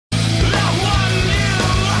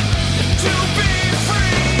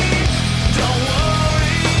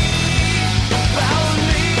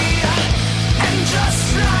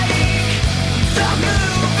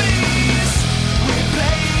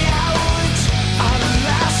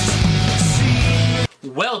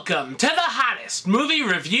Welcome to the hottest movie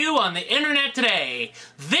review on the internet today,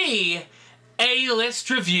 the A-List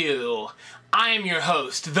Review. I am your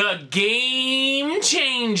host, the Game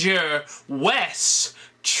Changer, Wes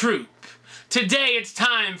Troop. Today it's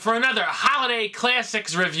time for another Holiday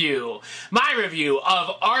Classics review. My review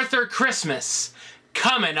of Arthur Christmas,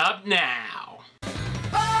 coming up now.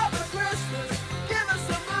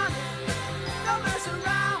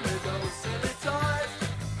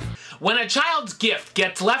 When a child's gift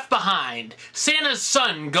gets left behind, Santa's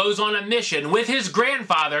son goes on a mission with his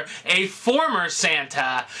grandfather, a former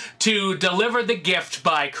Santa, to deliver the gift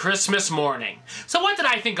by Christmas morning. So what did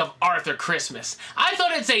I think of Arthur Christmas? I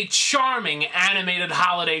thought it's a charming animated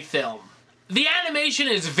holiday film. The animation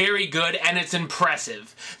is very good and it's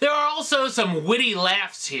impressive. There are also some witty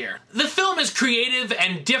laughs here. The film is creative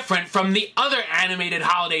and different from the other animated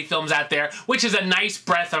holiday films out there, which is a nice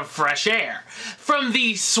breath of fresh air. From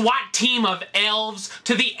the SWAT team of elves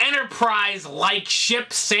to the Enterprise-like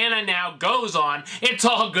ship Santa now goes on, it's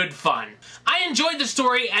all good fun. I enjoyed the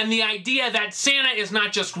story and the idea that Santa is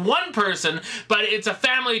not just one person, but it's a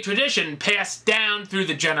family tradition passed down through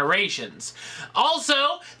the generations.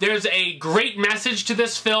 Also, there's a great message to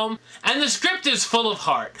this film, and the script is full of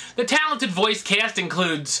heart. The talented voice cast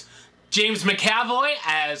includes James McAvoy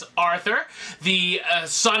as Arthur, the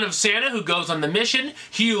son of Santa who goes on the mission,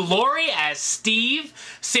 Hugh Laurie as Steve,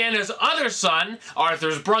 Santa's other son,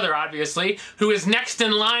 Arthur's brother obviously, who is next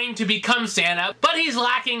in line to become Santa, but he's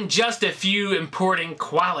lacking just a few important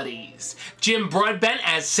qualities. Jim Broadbent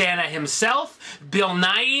as Santa himself, Bill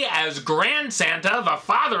Nighy as Grand Santa, the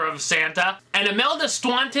father of Santa, and Imelda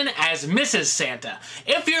Staunton as Mrs. Santa.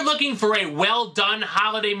 If you're looking for a well-done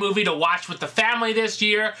holiday movie to watch with the family this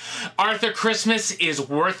year, Arthur Christmas is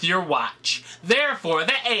worth your watch. Therefore,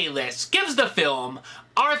 the A-List gives the film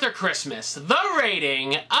Arthur Christmas the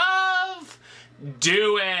rating of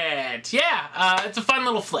Do It. Yeah, it's a fun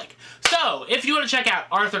little flick. So, if you want to check out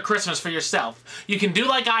Arthur Christmas for yourself, you can do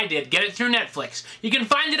like I did, get it through Netflix. You can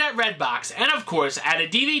find it at Redbox, and of course, at a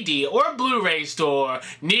DVD or Blu-ray store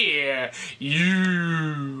near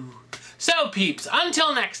you. So peeps,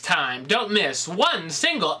 until next time, don't miss one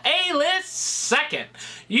single A-List second.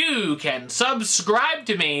 You can subscribe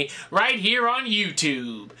to me right here on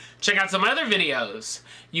YouTube. Check out some other videos.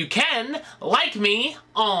 You can like me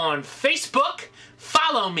on Facebook,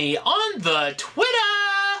 follow me on the Twitter,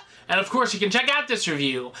 and of course you can check out this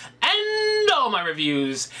review and all my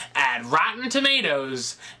reviews at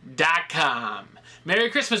RottenTomatoes.com.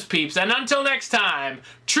 Merry Christmas peeps, and until next time,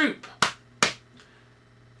 Troop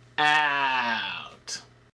out.